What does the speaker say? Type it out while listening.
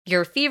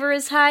Your fever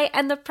is high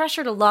and the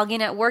pressure to log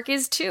in at work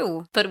is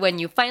too. But when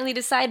you finally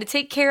decide to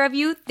take care of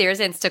you, there's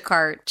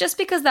Instacart. Just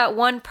because that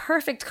one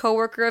perfect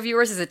coworker of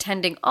yours is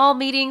attending all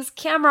meetings,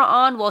 camera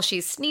on while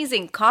she's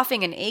sneezing,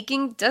 coughing, and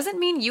aching, doesn't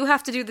mean you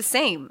have to do the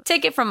same.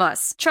 Take it from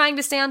us. Trying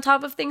to stay on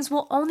top of things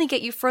will only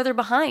get you further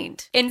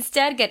behind.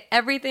 Instead, get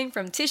everything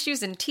from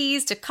tissues and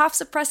teas to cough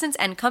suppressants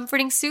and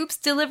comforting soups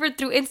delivered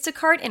through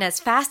Instacart in as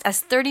fast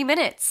as 30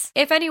 minutes.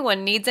 If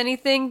anyone needs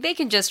anything, they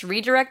can just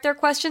redirect their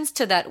questions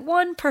to that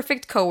one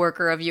perfect coworker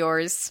of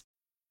yours.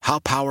 How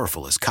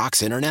powerful is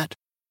Cox Internet?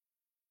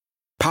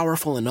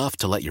 Powerful enough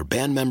to let your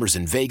band members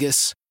in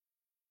Vegas,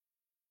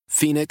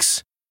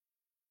 Phoenix,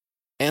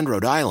 and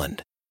Rhode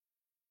Island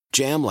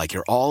jam like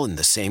you're all in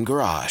the same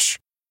garage.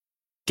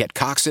 Get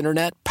Cox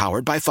Internet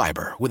powered by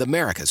fiber with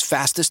America's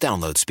fastest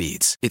download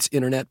speeds. It's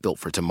internet built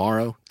for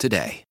tomorrow,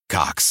 today.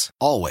 Cox,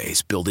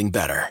 always building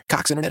better.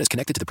 Cox Internet is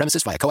connected to the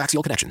premises via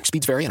coaxial connection.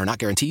 Speeds vary and are not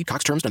guaranteed.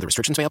 Cox terms and other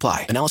restrictions may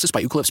apply. Analysis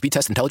by Ookla Speed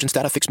Test Intelligence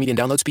Data. Fixed median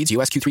download speeds.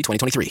 US Q3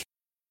 2023.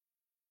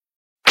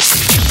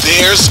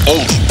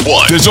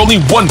 There's only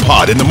one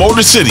pod in the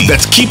Motor City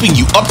that's keeping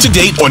you up to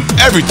date on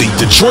everything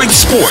Detroit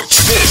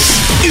sports. This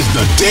is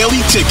The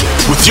Daily Ticket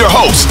with your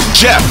host,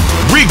 Jeff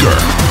Rieger.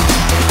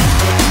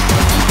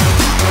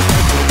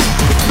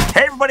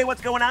 Hey everybody,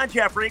 what's going on?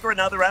 Jeff Rieger,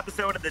 another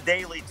episode of The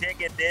Daily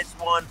Ticket. This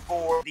one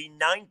for the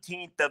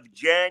 19th of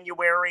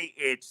January.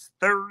 It's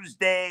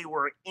Thursday.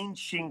 We're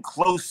inching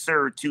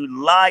closer to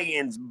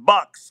Lions,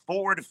 Bucs,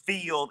 Ford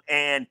Field,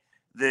 and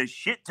the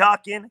shit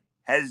talking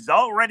has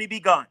already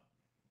begun.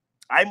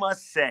 I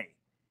must say,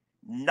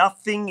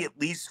 nothing, at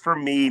least for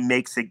me,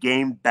 makes a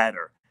game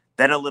better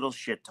than a little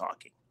shit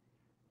talking.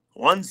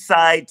 One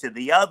side to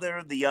the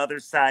other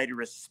side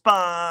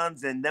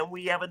responds, and then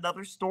we have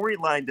another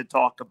storyline to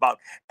talk about.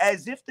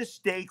 As if the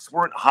stakes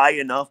weren't high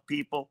enough,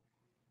 people.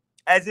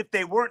 As if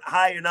they weren't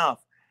high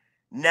enough.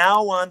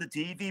 Now on the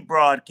TV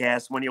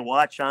broadcast, when you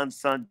watch on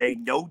Sunday,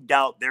 no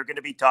doubt they're going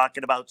to be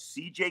talking about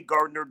C.J.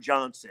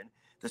 Gardner-Johnson,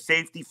 the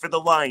safety for the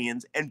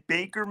Lions, and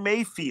Baker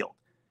Mayfield,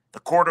 the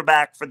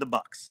quarterback for the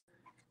Bucs.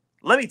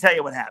 Let me tell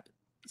you what happened.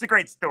 It's a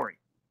great story.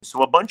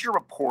 So a bunch of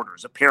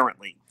reporters,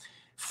 apparently,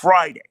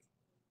 Friday,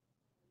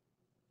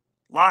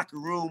 locker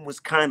room was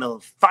kind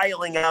of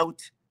filing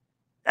out.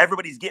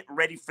 Everybody's getting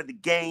ready for the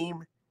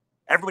game.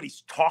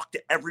 Everybody's talked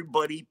to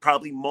everybody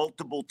probably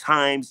multiple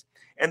times.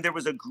 And there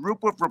was a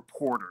group of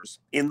reporters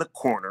in the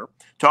corner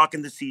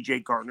talking to C.J.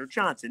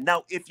 Gardner-Johnson.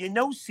 Now, if you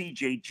know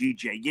C.J.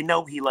 GJ, you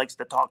know he likes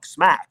to talk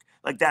smack.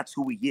 Like that's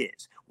who he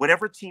is.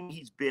 Whatever team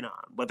he's been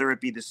on, whether it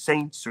be the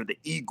Saints or the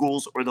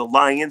Eagles or the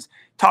Lions,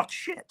 talk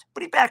shit.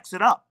 But he backs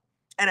it up.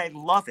 And I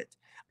love it.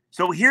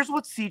 So here's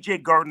what C.J.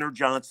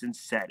 Gardner-Johnson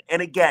said.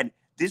 And again,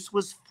 this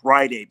was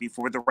Friday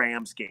before the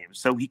Rams game,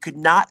 so he could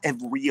not have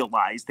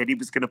realized that he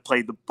was going to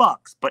play the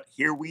Bucs. But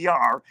here we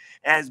are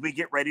as we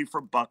get ready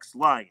for Bucs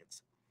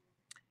Lions.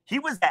 He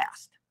was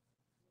asked,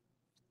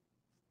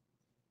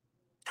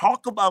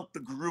 talk about the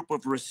group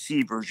of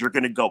receivers you're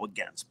going to go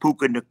against.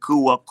 Puka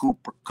Nacua,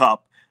 Cooper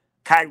Kupp,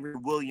 Kyrie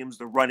Williams,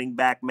 the running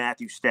back,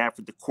 Matthew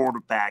Stafford, the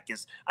quarterback.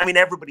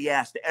 Everybody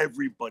asked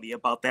everybody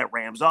about that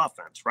Rams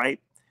offense, right?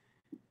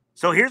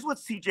 So here's what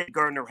C.J.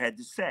 Gardner had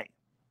to say.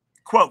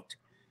 Quote,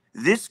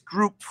 this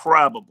group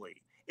probably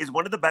is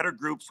one of the better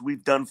groups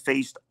we've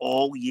faced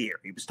all year.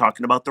 He was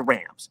talking about the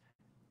Rams.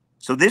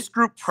 So this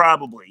group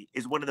probably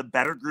is one of the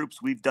better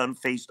groups we've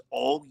faced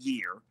all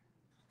year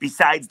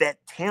besides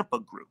that Tampa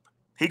group.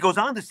 He goes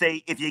on to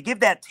say, if you give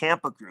that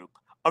Tampa group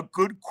a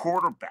good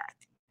quarterback,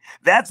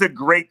 that's a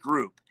great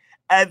group.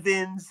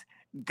 Evans,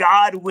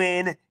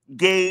 Godwin,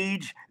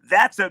 Gage,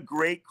 that's a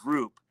great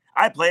group.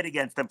 I played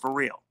against them for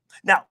real.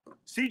 Now,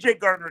 C.J.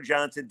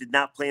 Gardner-Johnson did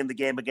not play in the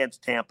game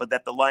against Tampa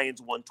that the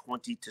Lions won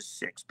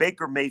 20-6.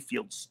 Baker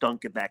Mayfield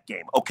stunk in that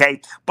game,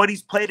 okay? But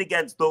he's played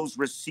against those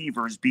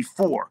receivers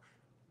before.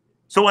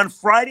 So on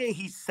Friday,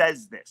 he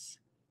says this.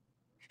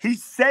 He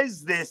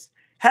says this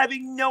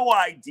having no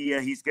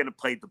idea he's going to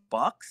play the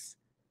Bucs.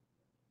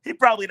 He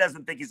probably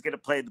doesn't think he's going to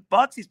play the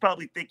Bucs. He's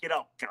probably thinking,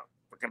 oh,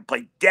 we're going to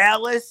play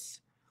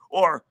Dallas.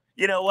 Or,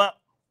 you know what?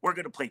 We're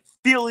going to play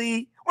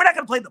Philly. We're not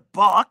going to play the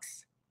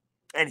Bucs.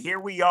 And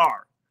here we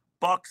are.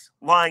 Bucs,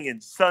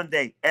 Lions,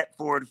 Sunday at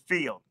Ford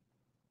Field.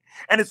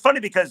 And it's funny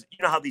because you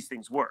know how these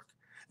things work.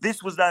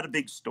 This was not a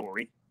big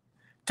story.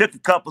 Took a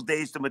couple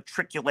days to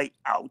matriculate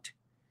out.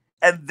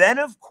 And then,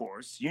 of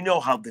course, you know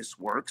how this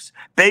works.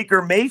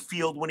 Baker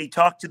Mayfield, when he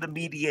talked to the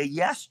media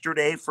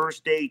yesterday,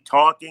 first day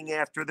talking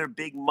after their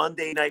big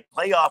Monday night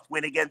playoff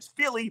win against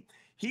Philly,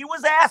 he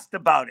was asked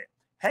about it.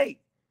 Hey,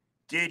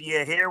 did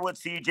you hear what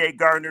C.J.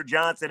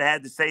 Gardner-Johnson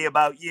had to say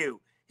about you?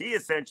 He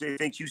essentially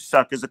thinks you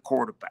suck as a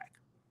quarterback.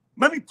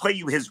 Let me play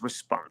you his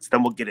response,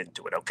 then we'll get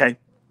into it, okay?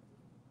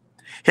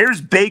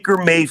 Here's Baker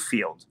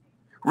Mayfield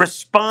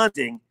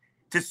responding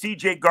to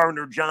C.J.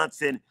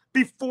 Gardner-Johnson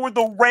before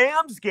the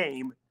Rams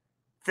game,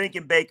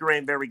 thinking Baker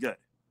ain't very good.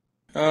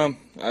 I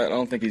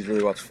don't think he's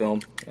really watched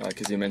film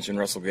because you mentioned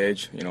Russell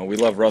Gage. You know, we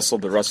love Russell,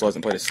 but Russell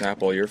hasn't played a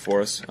snap all year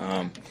for us.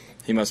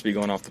 He must be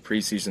going off the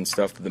preseason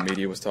stuff that the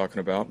media was talking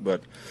about,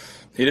 but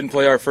he didn't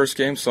play our first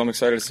game, so I'm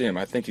excited to see him.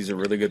 I think he's a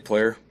really good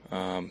player.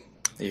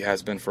 He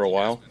has been for a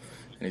while,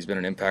 and he's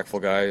been an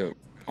impactful guy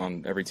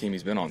on every team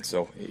he's been on.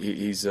 So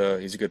he's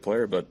a good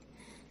player, but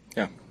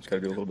yeah, he's got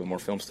to do a little bit more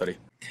film study.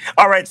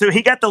 All right, so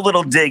he got the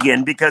little dig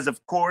in because,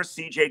 of course,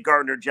 C.J.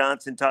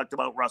 Gardner-Johnson talked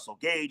about Russell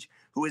Gage,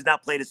 who has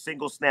not played a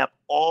single snap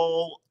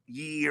all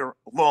year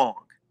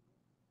long.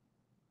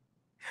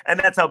 And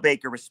that's how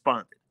Baker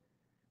responded.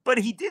 But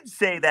he did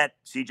say that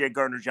C.J.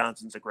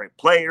 Gardner-Johnson's a great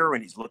player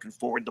and he's looking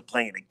forward to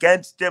playing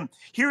against him.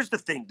 Here's the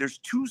thing. There's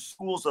two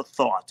schools of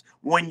thought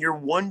when you're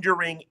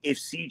wondering if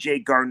C.J.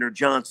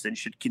 Gardner-Johnson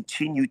should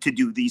continue to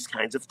do these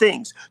kinds of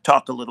things.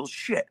 Talk a little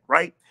shit,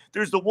 right?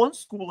 There's the one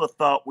school of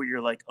thought where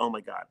you're like, oh, my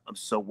God, I'm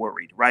so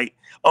worried, right?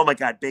 Oh, my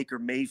God, Baker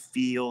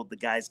Mayfield, the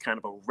guy's kind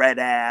of a red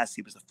ass.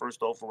 He was the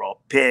first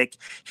overall pick.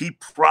 He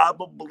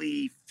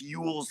probably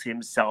fuels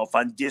himself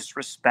on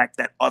disrespect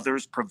that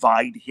others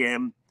provide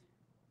him.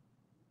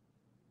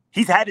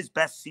 He's had his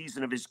best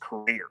season of his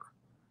career.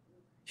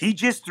 He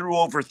just threw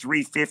over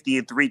 350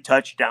 and 3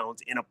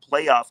 touchdowns in a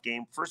playoff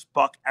game. First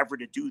Buck ever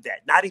to do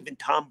that. Not even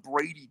Tom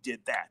Brady did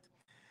that.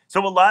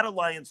 So a lot of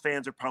Lions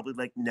fans are probably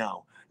like,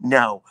 no.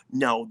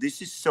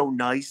 This is so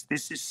nice.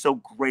 This is so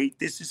great.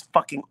 This is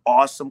fucking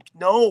awesome.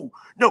 No,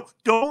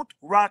 don't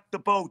rock the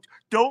boat.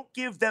 Don't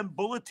give them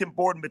bulletin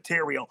board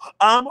material.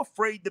 I'm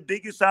afraid the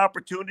biggest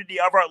opportunity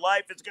of our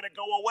life is going to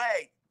go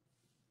away.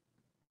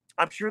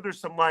 I'm sure there's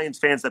some Lions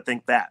fans that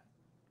think that.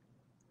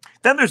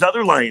 Then there's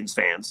other Lions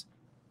fans,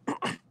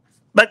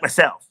 like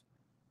myself,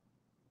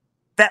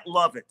 that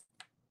love it.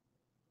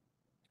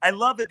 I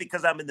love it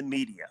because I'm in the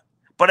media,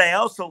 but I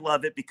also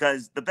love it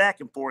because the back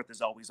and forth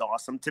is always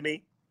awesome to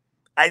me.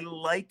 I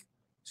like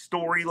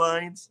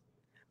storylines,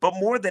 but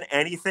more than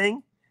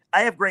anything,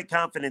 I have great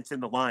confidence in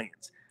the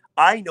Lions.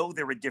 I know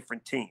they're a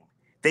different team.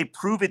 They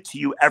prove it to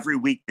you every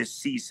week this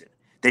season.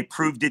 They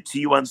proved it to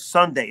you on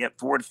Sunday at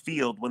Ford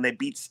Field when they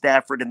beat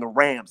Stafford and the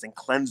Rams and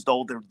cleansed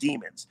all their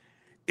demons.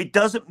 It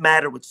doesn't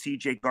matter what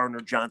C.J.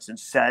 Gardner-Johnson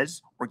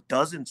says or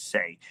doesn't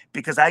say,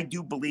 because I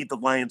do believe the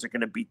Lions are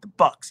going to beat the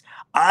Bucs.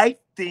 I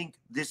think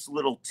this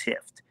little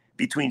tiff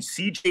between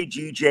C.J.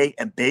 G.J.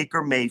 and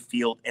Baker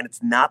Mayfield, and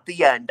it's not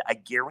the end, I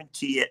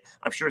guarantee it.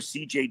 I'm sure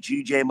C.J.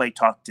 G.J. might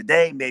talk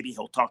today. Maybe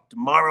he'll talk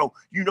tomorrow.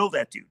 You know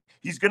that dude.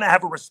 He's going to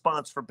have a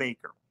response for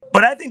Baker.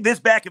 But I think this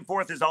back and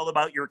forth is all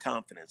about your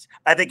confidence.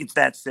 I think it's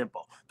that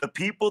simple. The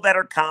people that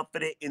are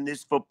confident in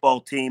this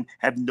football team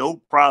have no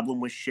problem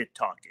with shit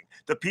talking.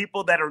 The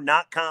people that are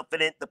not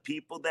confident, the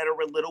people that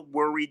are a little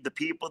worried, the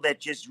people that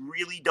just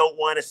really don't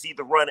want to see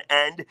the run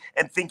end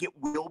and think it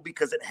will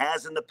because it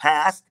has in the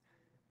past,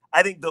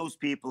 I think those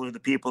people are the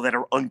people that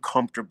are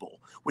uncomfortable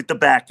with the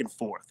back and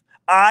forth.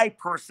 I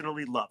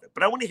personally love it.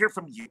 But I want to hear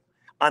from you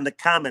on the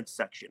comments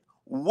section.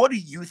 What do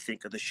you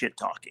think of the shit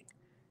talking?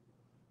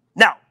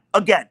 Now,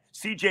 again,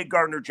 C.J.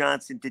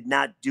 Gardner-Johnson did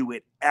not do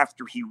it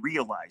after he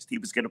realized he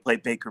was going to play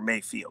Baker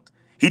Mayfield.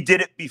 He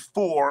did it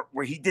before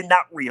where he did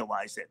not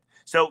realize it.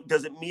 So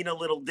does it mean a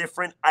little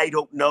different? I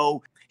don't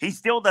know. He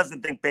still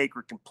doesn't think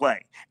Baker can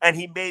play. And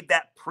he made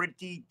that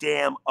pretty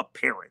damn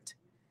apparent.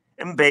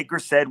 And Baker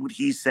said what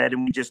he said,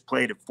 and we just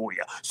played it for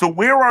you. So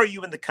where are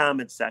you in the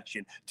comments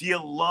section? Do you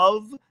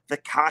love the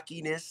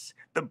cockiness,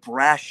 the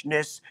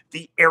brashness,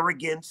 the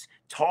arrogance,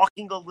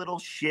 talking a little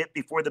shit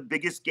before the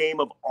biggest game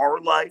of our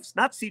lives?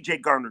 Not C.J.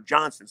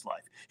 Gardner-Johnson's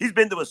life. He's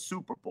been to a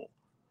Super Bowl.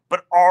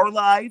 But our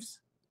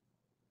lives?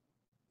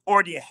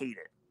 Or do you hate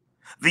it?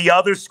 The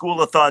other school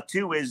of thought,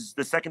 too, is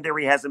the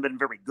secondary hasn't been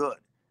very good.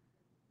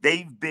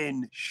 They've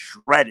been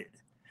shredded.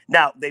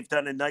 Now, they've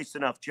done a nice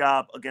enough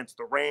job against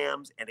the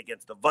Rams and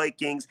against the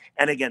Vikings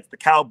and against the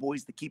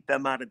Cowboys to keep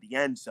them out of the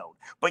end zone.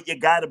 But you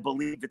got to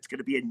believe it's going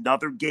to be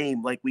another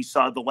game like we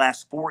saw the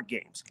last 4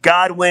 games.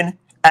 Godwin,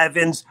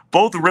 Evans,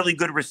 both really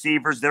good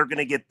receivers. They're going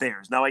to get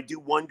theirs. Now, I do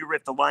wonder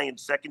if the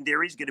Lions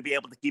secondary is going to be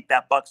able to keep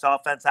that Bucs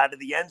offense out of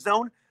the end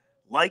zone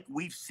like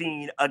we've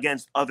seen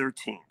against other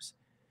teams.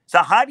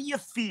 So how do you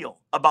feel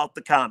about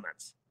the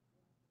comments?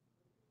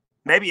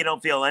 Maybe you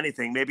don't feel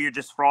anything. Maybe you're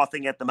just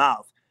frothing at the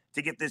mouth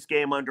to get this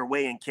game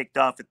underway and kicked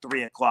off at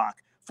 3 o'clock,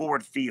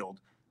 Ford Field,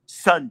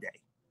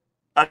 Sunday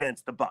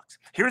against the Bucs.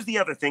 Here's the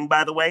other thing,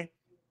 by the way.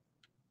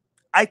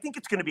 I think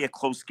it's going to be a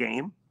close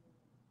game.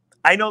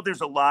 I know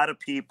there's a lot of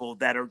people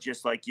that are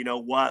just like, you know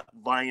what?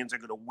 Lions are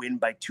going to win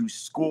by 2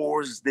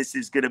 scores. This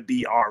is going to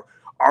be our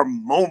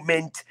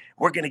moment.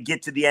 We're going to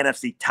get to the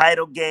NFC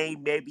title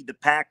game. Maybe the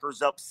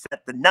Packers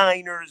upset the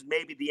Niners.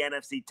 Maybe the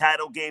NFC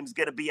title game is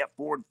going to be at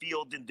Ford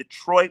Field in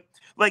Detroit.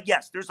 Like,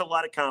 yes, there's a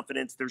lot of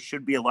confidence. There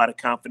should be a lot of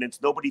confidence.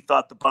 Nobody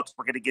thought the Bucs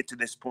were going to get to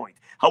this point.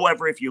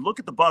 However, if you look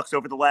at the Bucs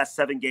over the last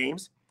 7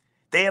 games,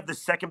 they have the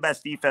second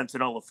best defense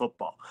in all of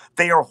football.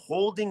 They are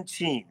holding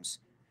teams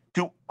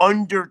to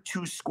under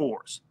 2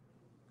 scores.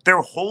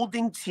 They're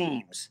holding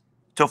teams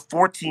to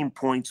 14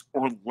 points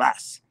or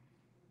less.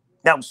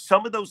 Now,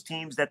 some of those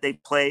teams that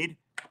they've played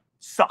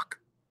suck.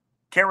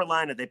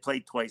 Carolina, they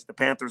played twice. The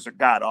Panthers are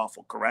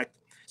god-awful, correct?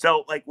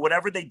 So, like,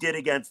 whatever they did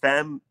against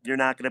them, you're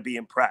not going to be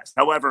impressed.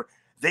 However,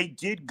 they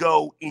did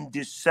go in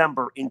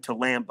December into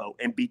Lambeau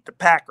and beat the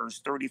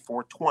Packers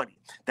 34-20.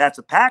 That's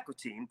a Packer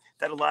team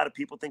that a lot of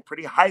people think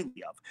pretty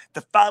highly of.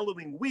 The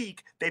following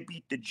week, they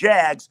beat the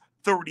Jags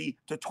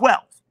 30-12.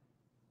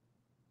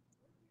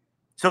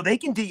 So they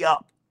can D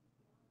up.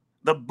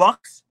 The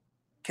Bucs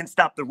can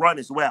stop the run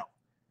as well.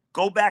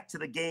 Go back to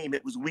the game.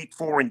 It was week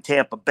 4 in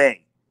Tampa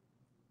Bay.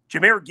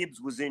 Jahmyr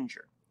Gibbs was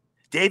injured.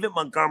 David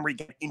Montgomery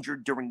got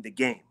injured during the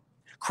game.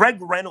 Craig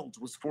Reynolds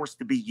was forced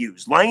to be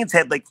used. Lions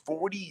had like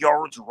 40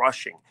 yards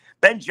rushing.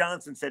 Ben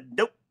Johnson said,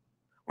 nope,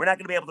 we're not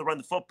going to be able to run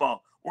the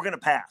football. We're going to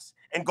pass.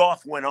 And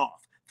Goff went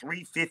off.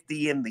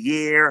 350 in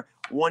the air,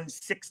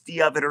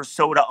 160 of it or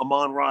so to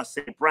Amon-Ra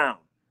St. Brown.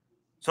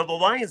 So the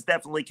Lions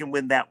definitely can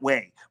win that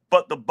way.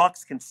 But the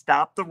Bucs can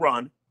stop the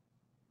run.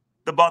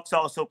 The Bucs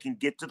also can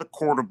get to the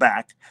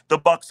quarterback. The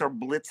Bucs are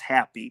blitz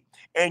happy.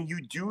 And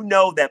you do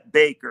know that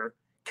Baker,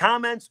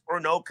 comments or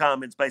no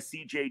comments by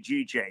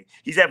CJGJ,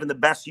 he's having the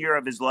best year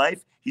of his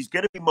life. He's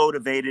going to be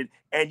motivated.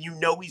 And you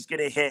know he's going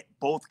to hit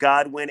both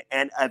Godwin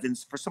and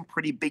Evans for some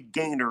pretty big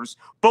gainers.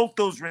 Both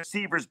those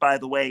receivers, by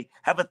the way,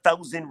 have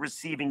 1,000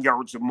 receiving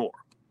yards or more.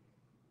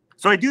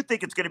 So I do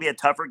think it's going to be a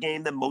tougher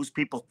game than most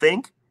people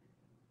think.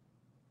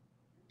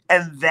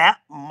 And that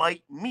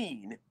might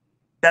mean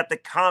that the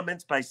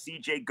comments by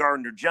C.J.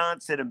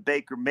 Gardner-Johnson and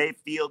Baker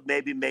Mayfield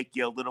maybe make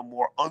you a little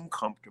more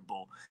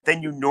uncomfortable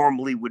than you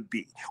normally would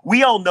be.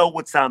 We all know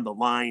what's on the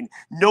line.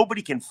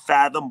 Nobody can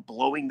fathom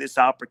blowing this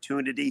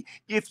opportunity.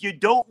 If you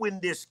don't win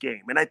this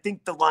game, and I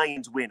think the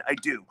Lions win, I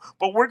do,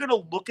 but we're going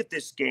to look at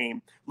this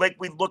game like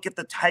we look at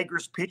the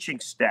Tigers pitching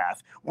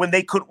staff when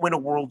they couldn't win a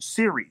World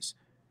Series.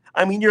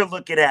 I mean, you're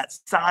looking at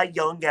Cy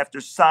Young after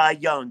Cy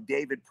Young,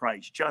 David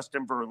Price,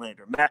 Justin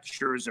Verlander, Max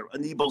Scherzer,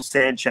 Anibal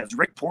Sanchez,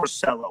 Rick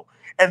Porcello,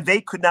 and they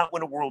could not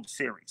win a World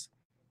Series.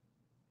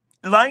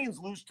 The Lions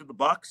lose to the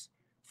Bucs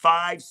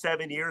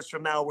 5-7 years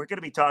from now. We're going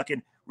to be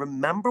talking,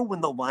 remember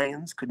when the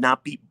Lions could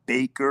not beat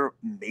Baker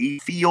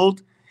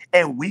Mayfield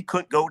and we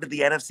couldn't go to the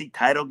NFC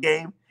title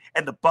game?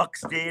 And the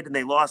Bucs did, and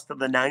they lost to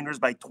the Niners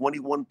by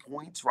 21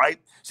 points, right?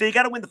 So you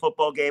got to win the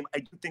football game. I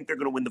do think they're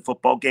going to win the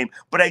football game,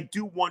 but I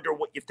do wonder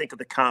what you think of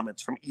the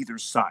comments from either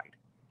side.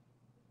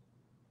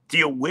 Do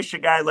you wish a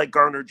guy like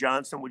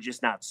Gardner-Johnson would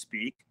just not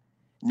speak,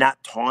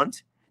 not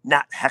taunt,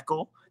 not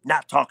heckle,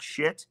 not talk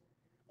shit?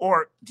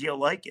 Or do you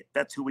like it?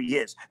 That's who he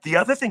is. The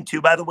other thing,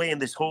 too, by the way, in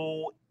this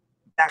whole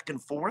back and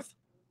forth,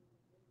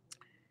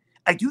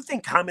 I do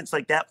think comments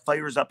like that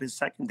fires up his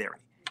secondary.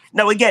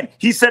 Now, again,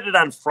 he said it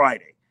on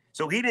Friday.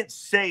 So he didn't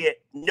say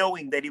it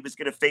knowing that he was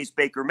going to face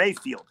Baker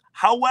Mayfield.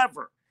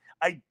 However,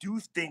 I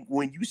do think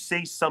when you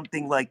say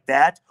something like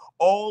that,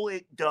 all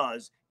it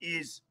does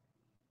is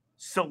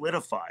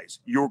solidifies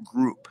your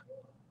group.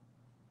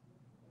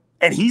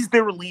 And he's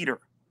their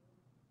leader.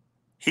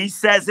 He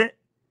says it.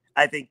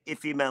 I think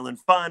Ife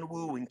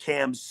Melifonwu and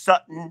Cam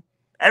Sutton,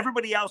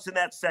 everybody else in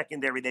that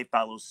secondary, they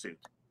follow suit.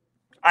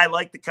 I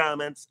like the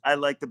comments. I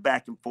like the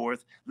back and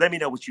forth. Let me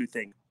know what you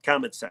think.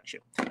 Comment section.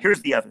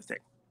 Here's the other thing.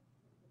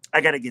 I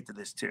got to get to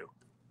this too.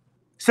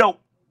 So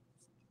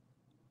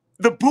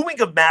the booing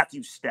of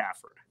Matthew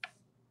Stafford,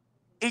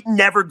 it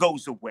never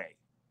goes away.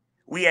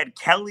 We had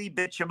Kelly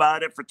bitch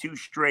about it for 2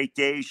 straight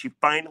days. She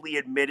finally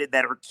admitted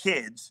that her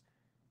kids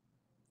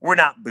were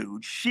not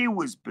booed. She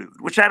was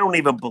booed, which I don't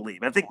even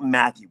believe. I think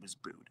Matthew was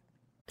booed.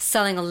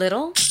 Selling a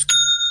little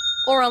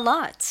or a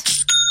lot?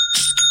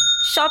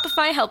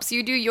 Shopify helps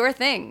you do your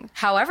thing,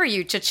 however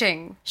you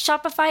cha-ching.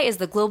 Shopify is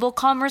the global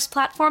commerce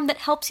platform that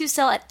helps you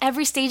sell at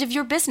every stage of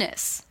your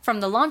business.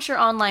 From the launch your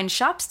online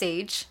shop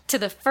stage, to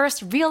the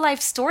first real-life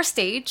store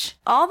stage,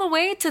 all the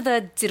way to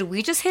the did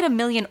we just hit 1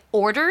 million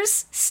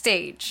orders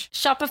stage.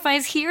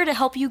 Shopify's here to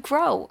help you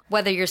grow.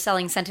 Whether you're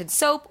selling scented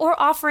soap or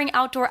offering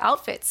outdoor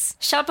outfits,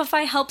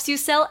 Shopify helps you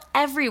sell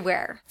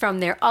everywhere. From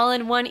their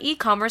all-in-one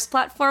e-commerce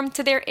platform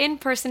to their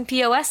in-person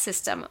POS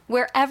system,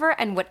 wherever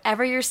and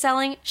whatever you're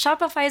selling,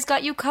 Shopify's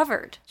got you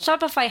covered.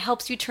 Shopify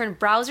helps you turn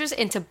browsers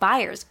into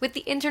buyers with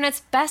the internet's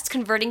best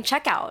converting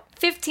checkout.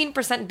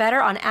 15%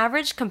 better on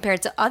average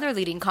compared to other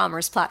leading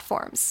commerce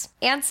platforms.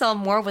 And sell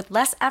more with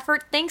less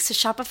effort thanks to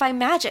Shopify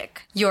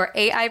Magic, your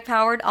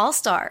AI-powered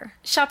all-star.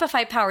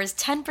 Shopify powers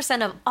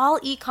 10% of all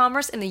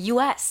e-commerce in the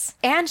U.S.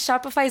 And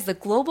Shopify is the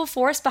global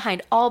force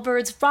behind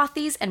Allbirds,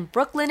 Rothy's, and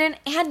Brooklinen,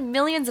 and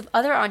millions of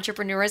other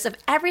entrepreneurs of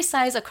every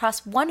size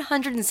across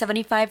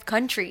 175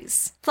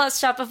 countries.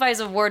 Plus, Shopify's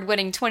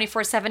award-winning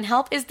 24/7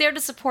 help is there to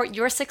support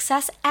your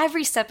success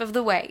every step of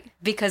the way.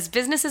 Because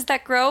businesses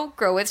that grow,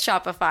 grow with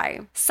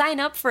Shopify. Sign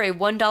up for a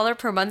 $1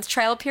 per month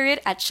trial period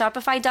at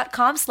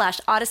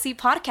shopify.com/Odyssey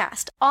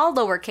Podcast, all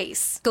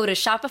lowercase. Go to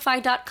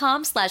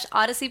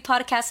shopify.com/Odyssey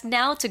Podcast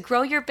now to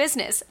grow your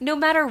business, no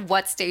matter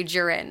what stage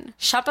you're in.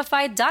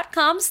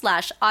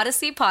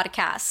 Shopify.com/Odyssey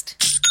Podcast.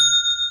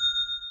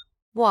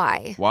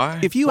 Why? Why?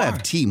 If you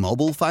have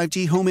T-Mobile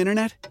 5G home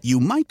internet, you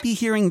might be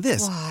hearing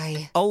this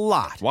Why? a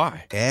lot.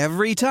 Why?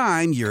 Every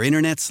time your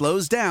internet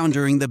slows down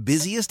during the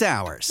busiest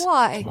hours.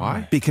 Why?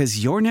 Why?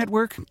 Because your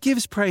network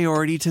gives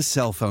priority to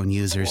cell phone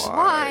users.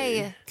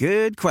 Why?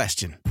 Good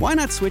question. Why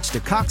not switch to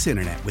Cox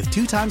Internet with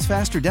 2 times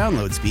faster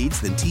download speeds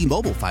than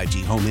T-Mobile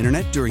 5G home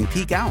internet during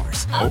peak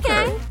hours?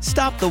 Okay.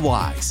 Stop the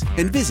whys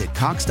and visit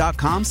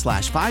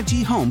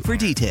cox.com/5G home for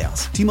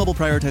details. T-Mobile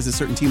prioritizes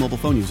certain T-Mobile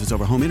phone users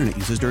over home internet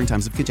users during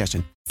times of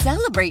congestion.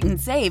 Celebrate and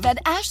save at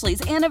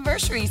Ashley's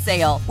Anniversary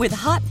Sale. With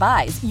Hot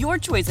Buys, your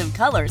choice of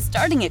colors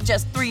starting at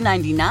just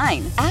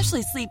 $3.99.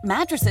 Ashley Sleep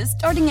mattresses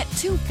starting at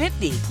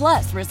 $2.50.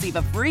 Plus, receive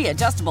a free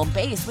adjustable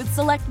base with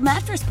select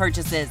mattress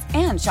purchases.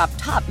 And shop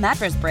top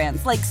mattress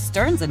brands like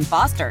Stearns &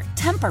 Foster,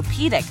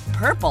 Tempur-Pedic,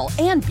 Purple,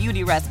 and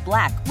Beautyrest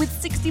Black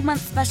with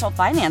 60-month special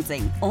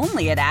financing.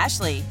 Only at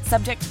Ashley.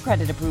 Subject to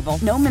credit approval.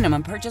 No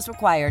minimum purchase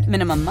required.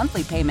 Minimum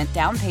monthly payment,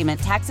 down payment,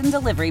 tax, and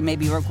delivery may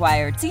be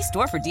required. See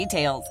store for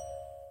details.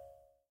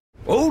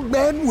 Old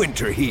Man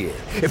Winter here.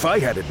 If I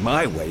had it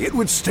my way, it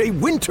would stay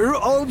winter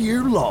all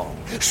year long.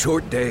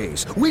 Short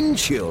days, wind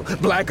chill,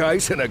 black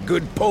ice, and a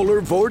good polar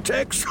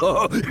vortex.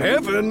 Oh,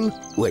 heaven.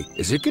 Wait,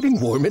 is it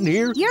getting warm in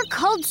here? Your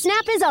cold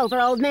snap is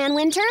over, Old Man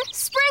Winter.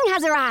 Spring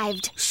has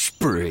arrived.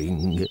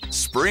 Spring.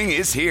 Spring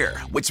is here,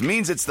 which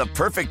means it's the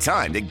perfect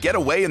time to get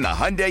away in the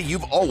Hyundai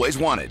you've always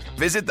wanted.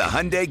 Visit the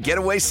Hyundai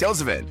Getaway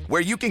Sales Event,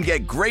 where you can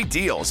get great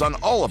deals on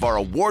all of our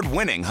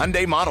award-winning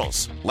Hyundai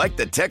models, like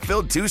the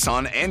tech-filled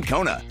Tucson and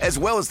Kona, as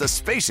well as the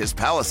spacious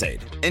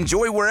Palisade.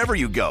 Enjoy wherever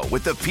you go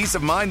with the peace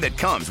of mind that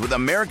comes with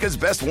America's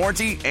best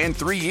warranty and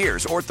 3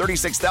 years or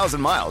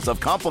 36,000 miles of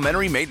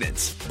complimentary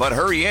maintenance. But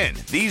hurry in,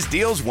 these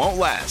deals won't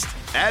last.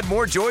 Add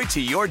more joy to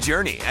your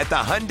journey at the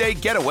Hyundai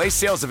Getaway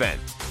Sales Event.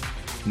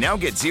 Now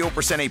get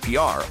 0%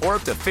 APR or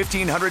up to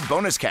 $1,500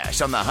 bonus cash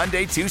on the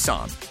Hyundai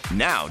Tucson.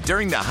 Now,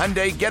 during the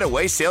Hyundai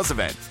Getaway Sales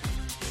Event.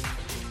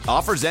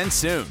 Offers end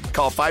soon.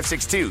 Call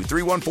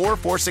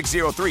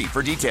 562-314-4603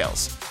 for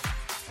details.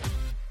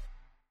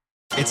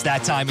 It's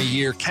that time of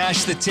year.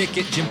 Cash the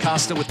Ticket. Jim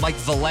Costa with Mike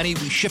Valeni.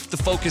 We shift the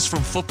focus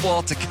from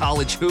football to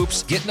college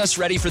hoops, getting us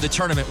ready for the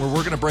tournament where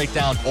we're going to break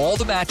down all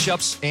the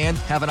matchups and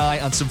have an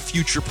eye on some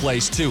future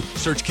plays, too.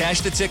 Search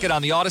Cash the Ticket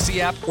on the Odyssey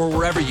app or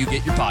wherever you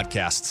get your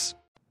podcasts.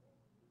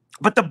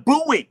 But the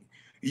booing,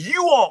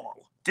 you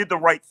all did the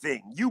right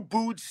thing. You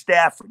booed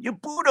Stafford. You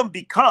booed him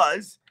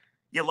because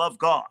you love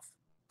Goff.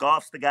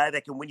 Goff's the guy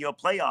that can win you a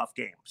playoff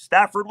game.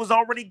 Stafford was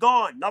already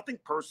gone. Nothing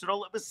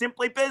personal. It was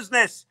simply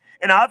business.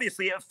 And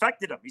obviously it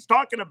affected him. He's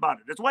talking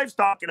about it. His wife's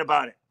talking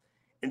about it.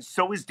 And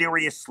so is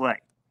Darius Slay,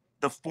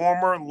 the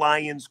former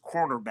Lions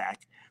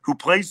cornerback who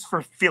plays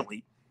for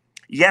Philly.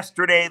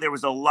 Yesterday, there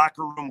was a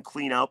locker room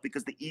clean out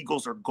because the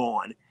Eagles are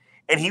gone.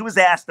 And he was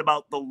asked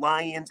about the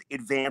Lions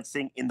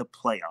advancing in the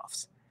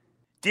playoffs.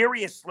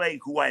 Darius Slay,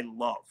 who I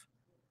love,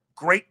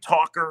 great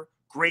talker,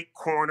 great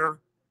corner,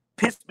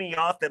 pissed me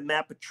off that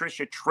Matt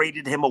Patricia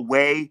traded him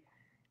away.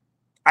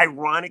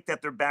 Ironic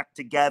that they're back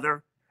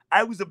together.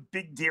 I was a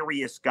big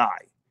Darius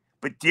guy,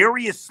 but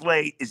Darius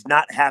Slay is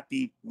not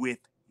happy with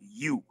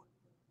you.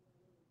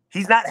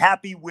 He's not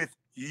happy with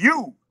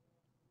you.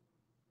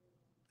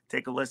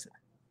 Take a listen.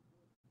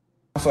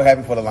 I'm so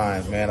happy for the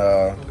Lions, man.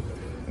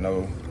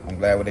 I'm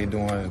glad what they're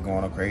doing is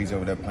going on crazy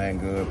over there, playing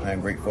good,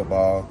 playing great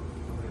football.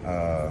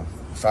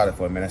 Excited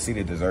for it, man. I see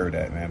they deserve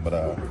that, man. But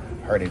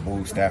heard they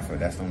booed Stafford.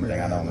 That's the only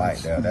thing I don't like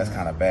there. That's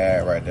kind of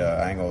bad right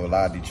there. I ain't gonna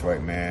lie,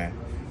 Detroit, man.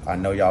 I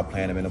know y'all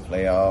playing him in the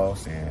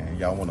playoffs and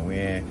y'all want to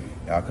win.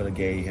 Y'all could have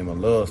gave him a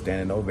little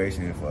standing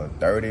ovation for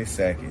 30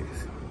 seconds.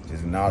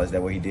 Just acknowledge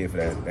that what he did for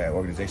that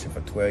organization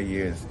for 12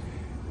 years.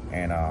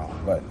 And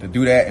but to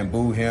do that and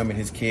boo him and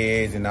his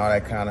kids and all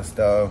that kind of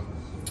stuff,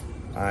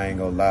 I ain't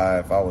gonna lie.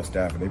 If I was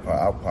Stafford,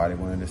 I probably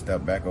wouldn't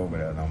step back over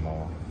there no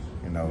more.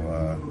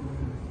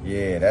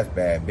 Yeah, that's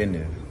bad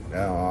business.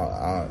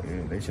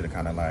 They should have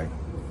kind of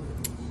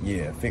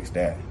fixed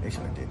that. They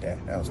should have did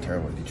that. That was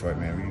terrible, Detroit,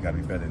 man. We got to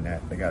be better than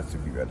that. They got to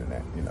be better than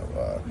that,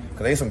 because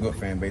there's some good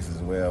fan bases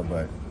as well,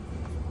 but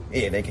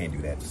yeah, they can't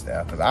do that to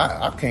staff. Because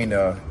I came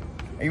there,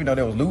 even though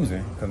they was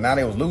losing, because now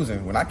they was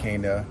losing when I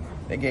came there,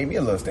 they gave me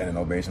a little standing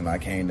ovation when I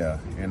came there.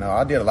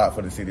 I did a lot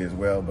for the city as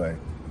well, but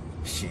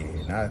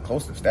shit, not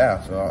close to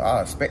staff, so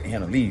I expected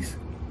him at least.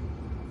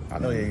 I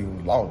know they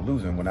was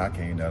losing when I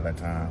came there that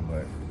time,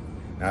 but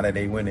now that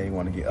they win, they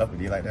want to get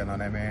uppity like that on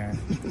that man.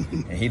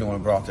 And he the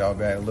one brought y'all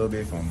back a little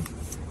bit from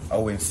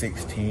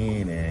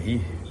 0-16, and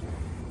he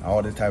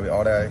all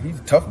that. He's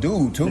a tough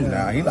dude too. Yeah.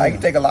 Now he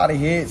take a lot of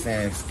hits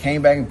and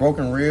came back and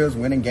broken ribs,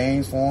 winning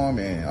games for him,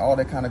 and all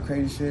that kind of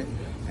crazy shit.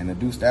 And to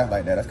do stuff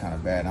like that, that's kind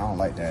of bad. I don't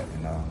like that.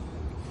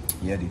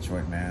 Yeah,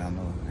 Detroit, man. I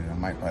know I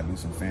might probably lose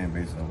some fan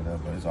base over there,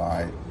 but it's all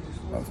right.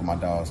 For my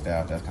dog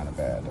staff, that's kind of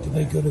bad. Though, do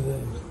they go to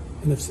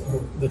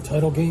the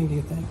title game, do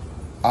you think?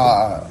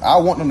 I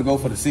want them to go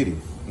for the city,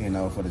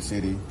 for the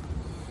city.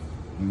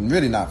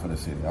 Really not for the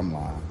city. I'm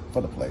lying.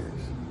 For the players.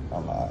 I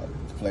lied.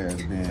 The players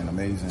being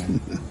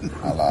amazing.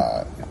 I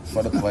lied.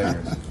 For the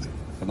players.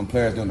 For them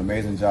players doing an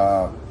amazing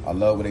job. I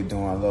love what they're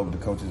doing. I love what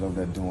the coaches over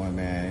there doing,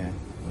 man.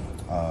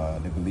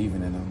 They're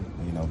believing in them,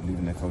 believing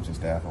in the coaching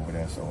staff over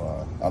there.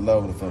 So I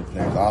love it for the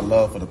players. I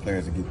love for the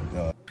players to get.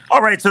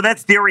 All right, so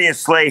that's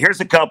Darius Slay.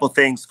 Here's a couple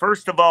things.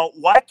 First of all,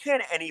 why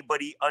can't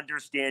anybody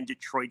understand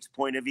Detroit's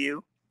point of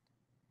view?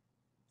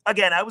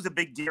 Again, I was a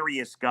big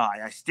Darius guy.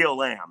 I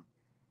still am.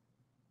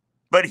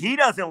 But he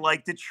doesn't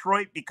like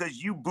Detroit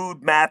because you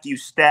booed Matthew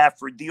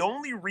Stafford. The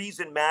only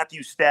reason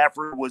Matthew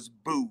Stafford was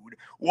booed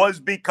was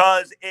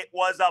because it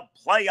was a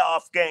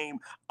playoff game.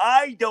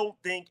 I don't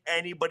think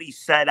anybody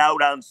set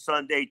out on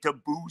Sunday to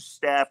boo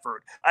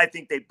Stafford. I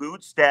think they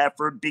booed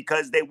Stafford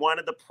because they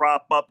wanted to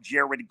prop up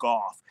Jared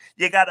Goff.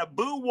 You got to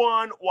boo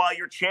one while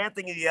you're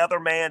chanting the other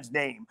man's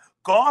name.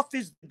 Goff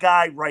is the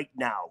guy right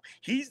now.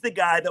 He's the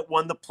guy that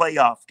won the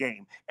playoff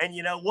game. And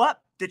you know what?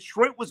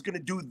 Detroit was going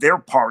to do their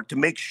part to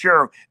make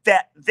sure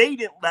that they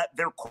didn't let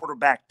their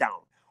quarterback down.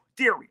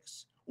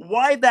 Darius,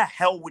 why the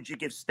hell would you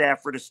give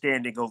Stafford a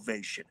standing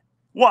ovation?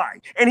 Why?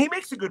 And he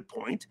makes a good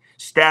point.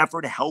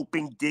 Stafford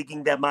helping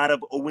digging them out of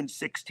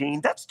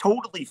 0-16. That's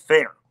totally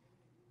fair.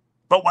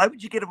 But why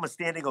would you give him a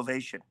standing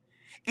ovation?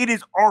 It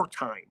is our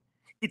time.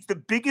 It's the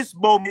biggest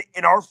moment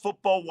in our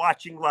football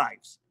watching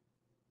lives.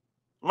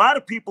 A lot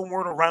of people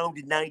weren't around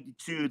in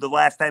 92 the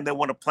last time they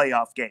won a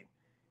playoff game.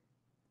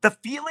 The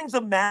feelings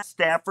of Matt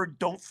Stafford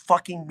don't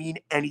fucking mean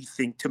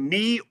anything to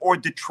me or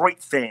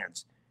Detroit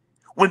fans.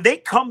 When they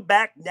come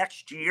back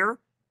next year,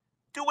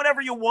 do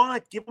whatever you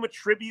want. Give them a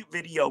tribute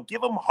video.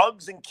 Give them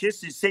hugs and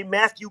kisses. Say,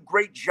 Matthew,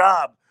 great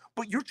job.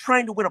 But you're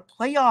trying to win a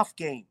playoff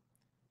game.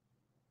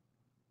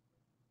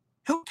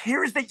 Who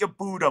cares that you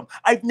booed him?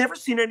 I've never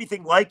seen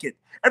anything like it.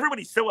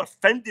 Everybody's so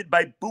offended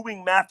by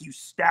booing Matthew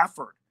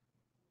Stafford.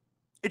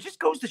 It just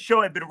goes to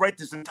show I've been right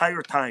this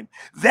entire time.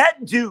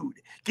 That dude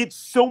gets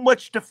so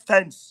much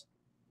defense.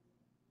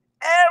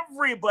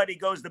 Everybody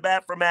goes to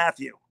bat for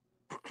Matthew.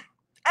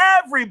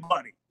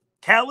 Everybody.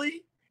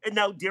 Kelly and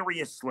now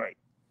Darius Slay.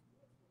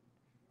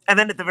 And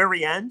then at the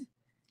very end,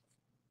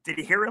 did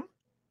you hear him?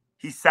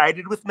 He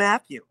sided with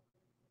Matthew.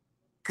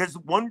 Because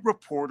one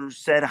reporter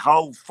said,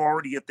 how far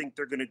do you think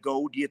they're going to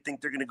go? Do you think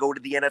they're going to go to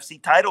the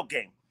NFC title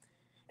game?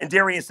 And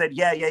Darius said,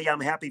 yeah,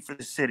 I'm happy for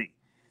the city.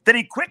 Then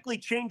he quickly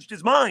changed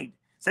his mind.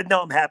 Said,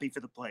 no, I'm happy for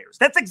the players.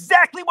 That's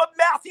exactly what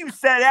Matthew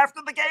said after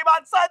the game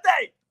on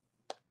Sunday.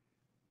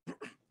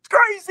 It's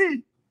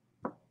crazy.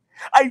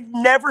 I've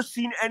never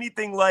seen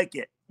anything like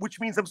it, which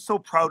means I'm so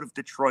proud of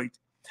Detroit.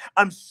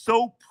 I'm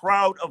so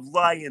proud of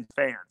Lions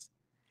fans.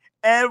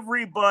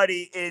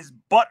 Everybody is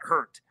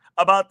butthurt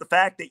about the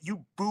fact that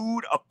you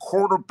booed a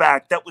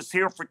quarterback that was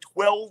here for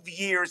 12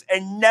 years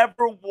and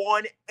never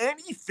won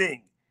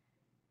anything.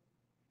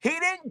 He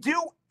didn't do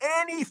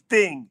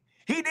anything.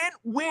 He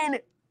didn't win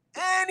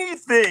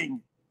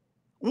anything.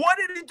 What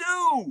did he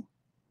do?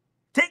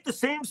 Take the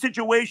same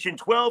situation,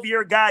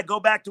 12-year guy, go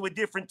back to a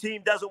different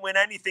team, doesn't win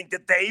anything.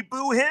 Did they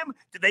boo him?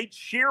 Did they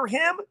cheer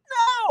him?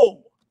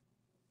 No.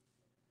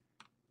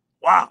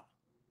 Wow.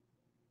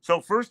 So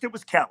first it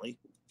was Kelly.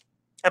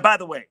 And by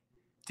the way,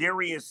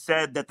 Darius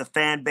said that the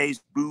fan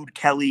base booed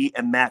Kelly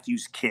and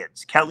Matthew's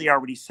kids. Kelly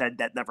already said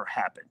that never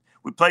happened.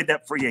 We played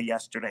that for you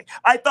yesterday.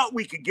 I thought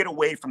we could get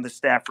away from the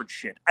Stafford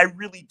shit. I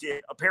really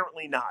did.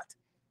 Apparently not.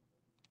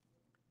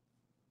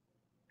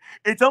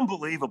 It's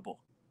unbelievable.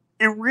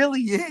 It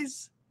really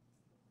is.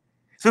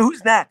 So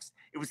who's next?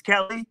 It was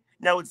Kelly.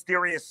 Now it's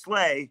Darius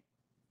Slay.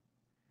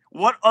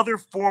 What other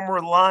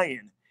former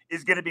Lion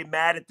is going to be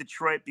mad at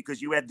Detroit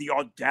because you had the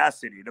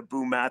audacity to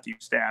boo Matthew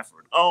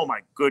Stafford? Oh,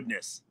 my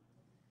goodness.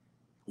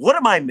 What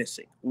am I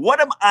missing?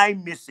 What am I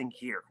missing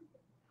here?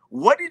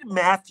 What did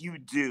Matthew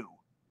do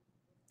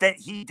that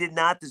he did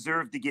not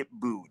deserve to get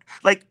booed?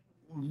 Like,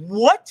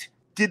 what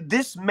did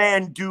this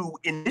man do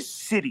in this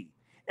city?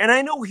 And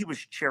I know he was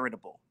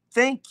charitable.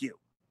 Thank you.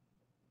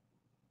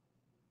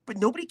 But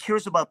nobody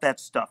cares about that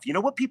stuff. You know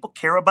what people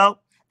care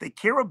about? They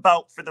care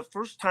about, for the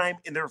first time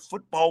in their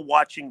football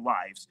watching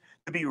lives,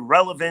 to be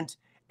relevant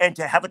and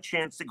to have a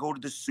chance to go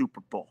to the Super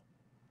Bowl.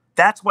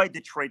 That's why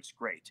Detroit's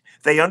great.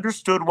 They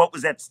understood what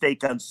was at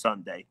stake on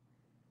Sunday.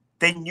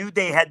 They knew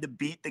they had to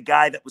beat the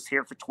guy that was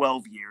here for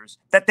 12 years,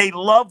 that they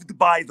loved,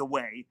 by the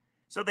way,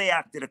 so they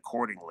acted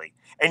accordingly.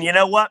 And you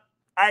know what?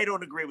 I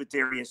don't agree with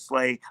Darius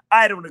Slay.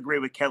 I don't agree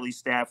with Kelly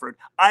Stafford.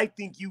 I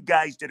think you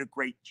guys did a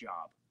great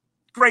job.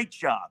 Great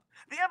job.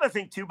 The other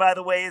thing, too, by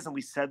the way, is, and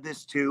we said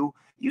this, too,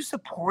 you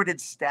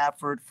supported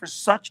Stafford for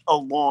such a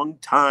long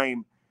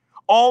time.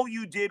 All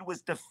you did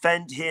was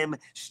defend him,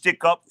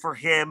 stick up for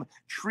him,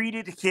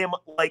 treated him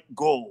like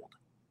gold.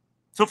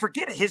 So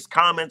forget his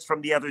comments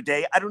from the other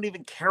day. I don't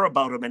even care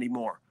about him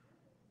anymore.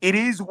 It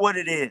is what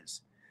it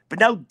is. But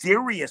now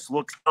Darius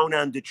looks down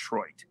on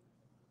Detroit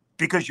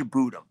because you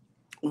booed him.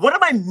 What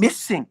am I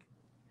missing?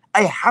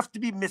 I have to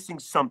be missing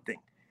something.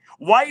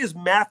 Why is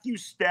Matthew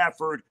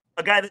Stafford,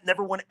 a guy that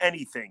never won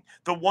anything,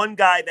 the one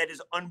guy that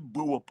is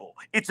unbooable?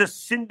 It's a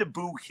sin to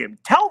boo him.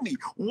 Tell me,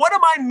 what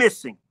am I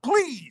missing?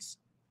 Please.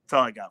 That's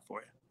all I got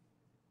for you.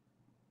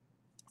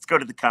 Let's go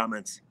to the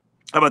comments.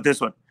 How about this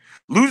one?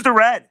 Lose the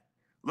red.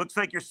 Looks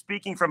like you're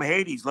speaking from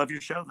Hades. Love your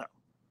show, though.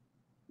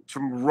 It's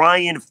from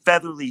Ryan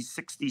Featherly,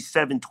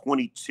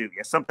 6722.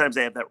 Yeah, sometimes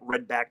I have that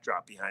red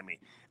backdrop behind me.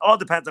 All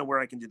depends on where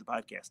I can do the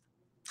podcast.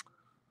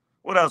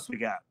 What else we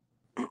got?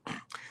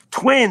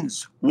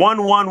 Twins,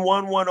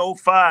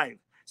 111105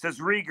 says,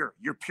 Rieger,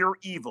 you're pure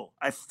evil.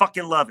 I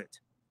fucking love it.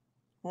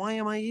 Why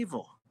am I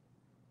evil?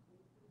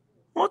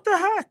 What the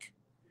heck?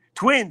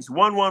 Twins,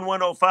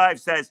 11105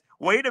 says,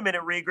 wait a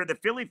minute, Rieger. The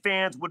Philly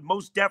fans would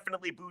most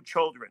definitely boo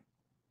children.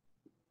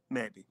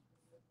 Maybe.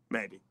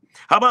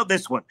 How about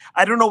this one?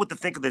 I don't know what to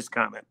think of this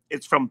comment.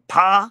 It's from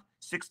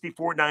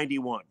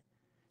Pa6491.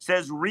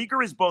 Says,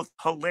 Rieger is both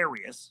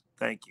hilarious,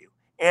 thank you,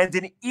 and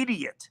an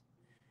idiot.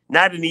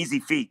 Not an easy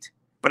feat,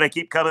 but I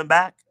keep coming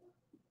back.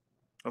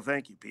 Oh,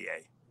 thank you,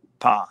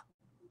 Pa.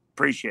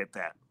 Appreciate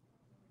that.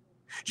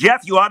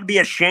 Jeff, you ought to be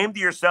ashamed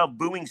of yourself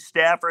booing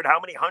Stafford. How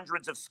many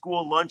hundreds of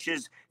school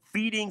lunches,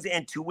 feedings,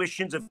 and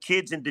tuitions of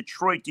kids in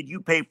Detroit did you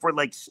pay for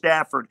like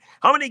Stafford?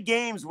 How many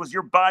games was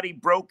your body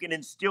broken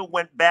and still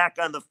went back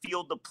on the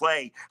field to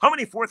play? How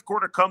many fourth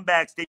quarter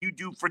comebacks did you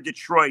do for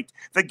Detroit?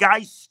 The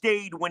guy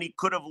stayed when he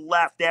could have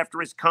left after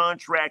his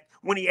contract,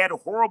 when he had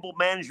horrible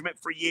management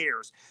for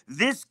years.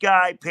 This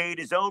guy paid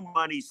his own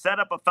money, set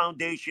up a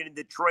foundation in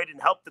Detroit, and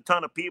helped a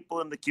ton of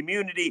people in the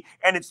community.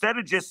 And instead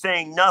of just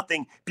saying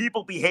nothing,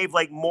 people behave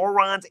like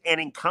morons and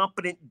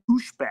incompetent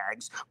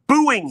douchebags,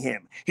 booing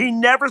him. He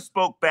never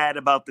spoke bad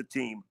about the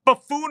team.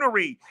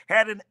 Buffoonery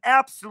had an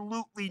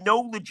absolutely no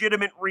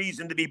legitimate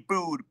reason to be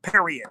booed,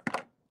 period.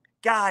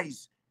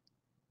 Guys,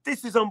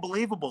 this is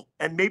unbelievable.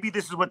 And maybe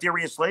this is what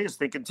Darius Slay is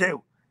thinking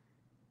too.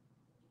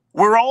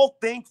 We're all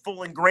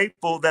thankful and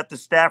grateful that the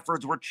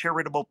Staffords were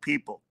charitable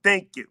people.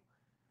 Thank you.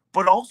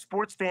 But all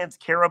sports fans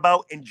care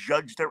about and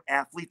judge their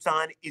athletes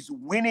on is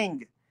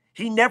winning.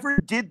 He never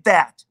did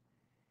that.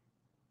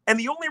 And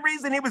the only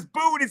reason he was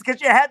booed is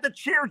because you had to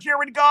cheer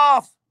Jared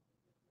Goff.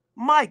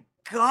 My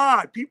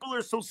God, people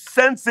are so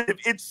sensitive.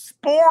 It's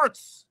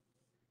sports.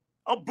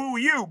 I'll boo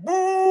you.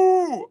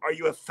 Boo! Are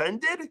you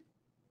offended?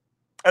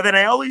 And then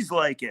I always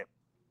like it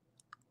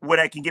when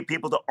I can get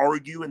people to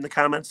argue in the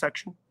comment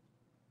section.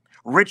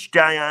 Rich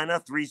Diana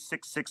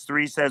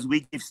 3663 says,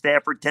 we gave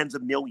Stafford tens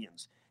of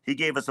millions. He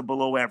gave us a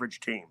below average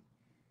team.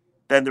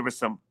 Then there were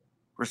some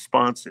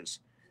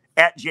responses.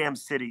 At Jam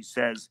City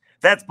says,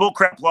 that's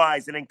bullcrap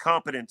lies and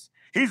incompetence.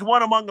 He's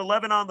one among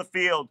 11 on the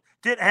field,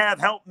 did have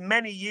help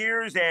many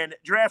years and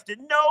drafted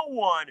no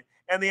one.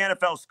 And the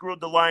NFL screwed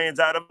the Lions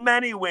out of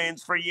many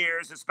wins for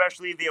years,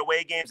 especially the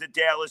away games at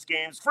Dallas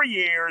games for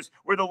years,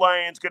 where the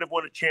Lions could have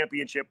won a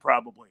championship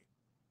probably.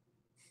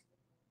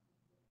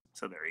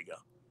 So there you go.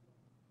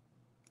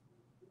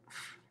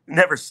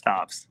 Never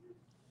stops.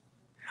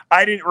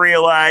 I didn't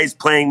realize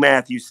playing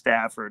Matthew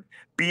Stafford,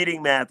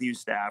 beating Matthew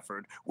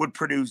Stafford, would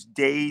produce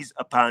days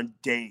upon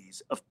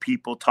days of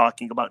people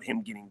talking about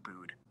him getting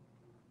booed.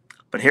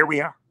 But here we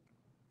are.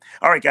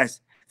 All right,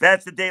 guys,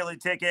 that's the Daily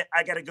Ticket.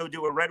 I got to go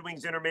do a Red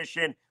Wings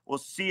intermission. We'll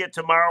see you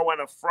tomorrow on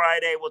a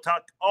Friday. We'll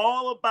talk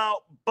all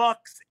about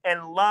Bucs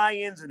and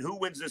Lions and who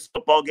wins this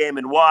football game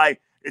and why.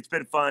 It's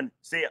been fun.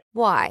 See ya.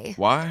 Why?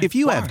 If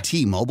you have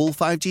T-Mobile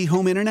 5G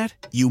home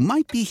internet, you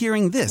might be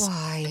hearing this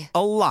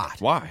a lot.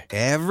 Why?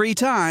 Every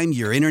time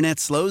your internet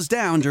slows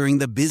down during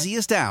the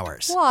busiest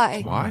hours.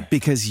 Why?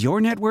 Because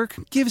your network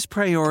gives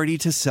priority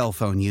to cell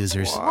phone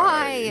users.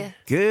 Why?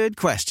 Good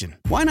question.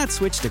 Why not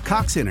switch to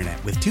Cox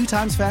Internet with 2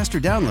 times faster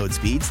download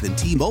speeds than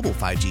T-Mobile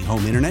 5G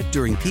home internet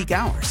during peak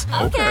hours?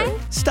 Okay.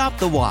 Stop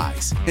the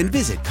whys and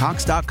visit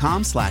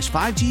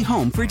cox.com/5G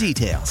home for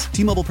details.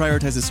 T-Mobile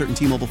prioritizes certain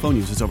T-Mobile phone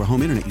users over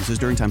home internet users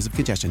during times of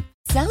congestion.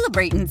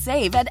 Celebrate and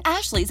save at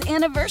Ashley's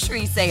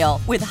Anniversary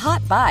Sale. With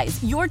Hot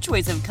Buys, your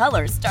choice of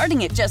colors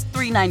starting at just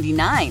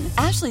 $3.99.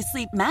 Ashley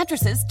Sleep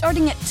mattresses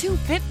starting at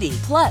 $2.50.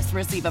 Plus,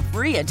 receive a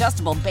free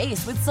adjustable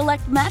base with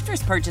select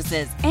mattress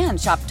purchases. And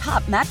shop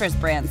top mattress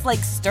brands like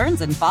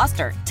Stearns &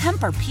 Foster,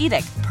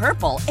 Tempur-Pedic,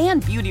 Purple,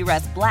 and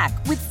Beautyrest Black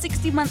with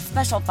 60-month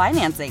special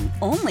financing.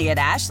 Only at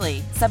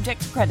Ashley.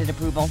 Subject to credit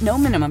approval. No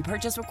minimum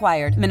purchase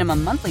required.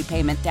 Minimum monthly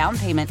payment, down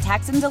payment,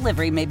 tax, and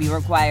delivery may be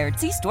required.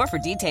 See store for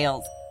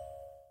details.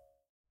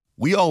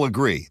 We all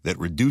agree that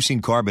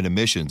reducing carbon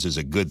emissions is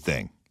a good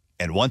thing.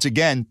 And once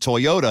again,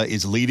 Toyota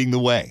is leading the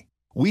way.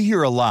 We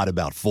hear a lot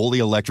about fully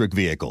electric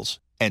vehicles,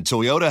 and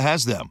Toyota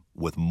has them,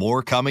 with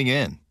more coming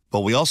in.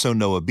 But we also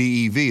know a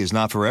BEV is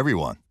not for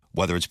everyone,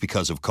 whether it's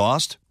because of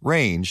cost,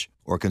 range,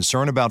 or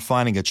concern about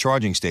finding a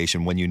charging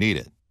station when you need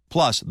it.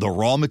 Plus, the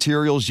raw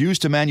materials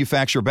used to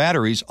manufacture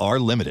batteries are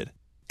limited.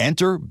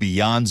 Enter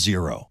Beyond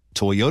Zero,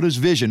 Toyota's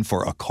vision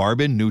for a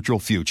carbon-neutral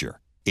future.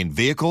 In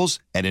vehicles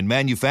and in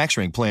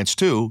manufacturing plants,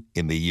 too,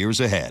 in the years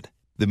ahead.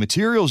 The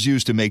materials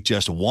used to make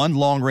just one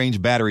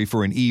long-range battery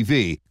for an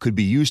EV could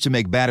be used to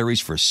make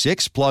batteries for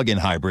 6 plug-in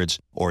hybrids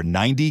or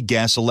 90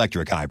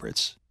 gas-electric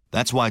hybrids.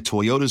 That's why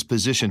Toyota's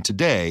position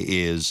today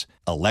is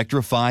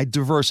electrified,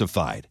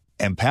 diversified,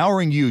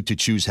 empowering you to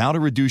choose how to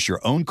reduce your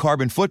own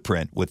carbon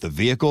footprint with the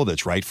vehicle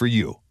that's right for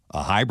you,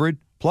 a hybrid,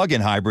 plug-in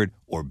hybrid,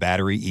 or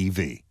battery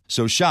EV.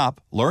 So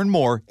shop, learn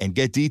more, and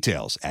get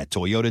details at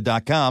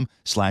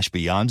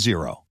toyota.com/beyond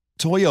zero.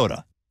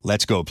 Toyota,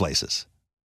 let's go places.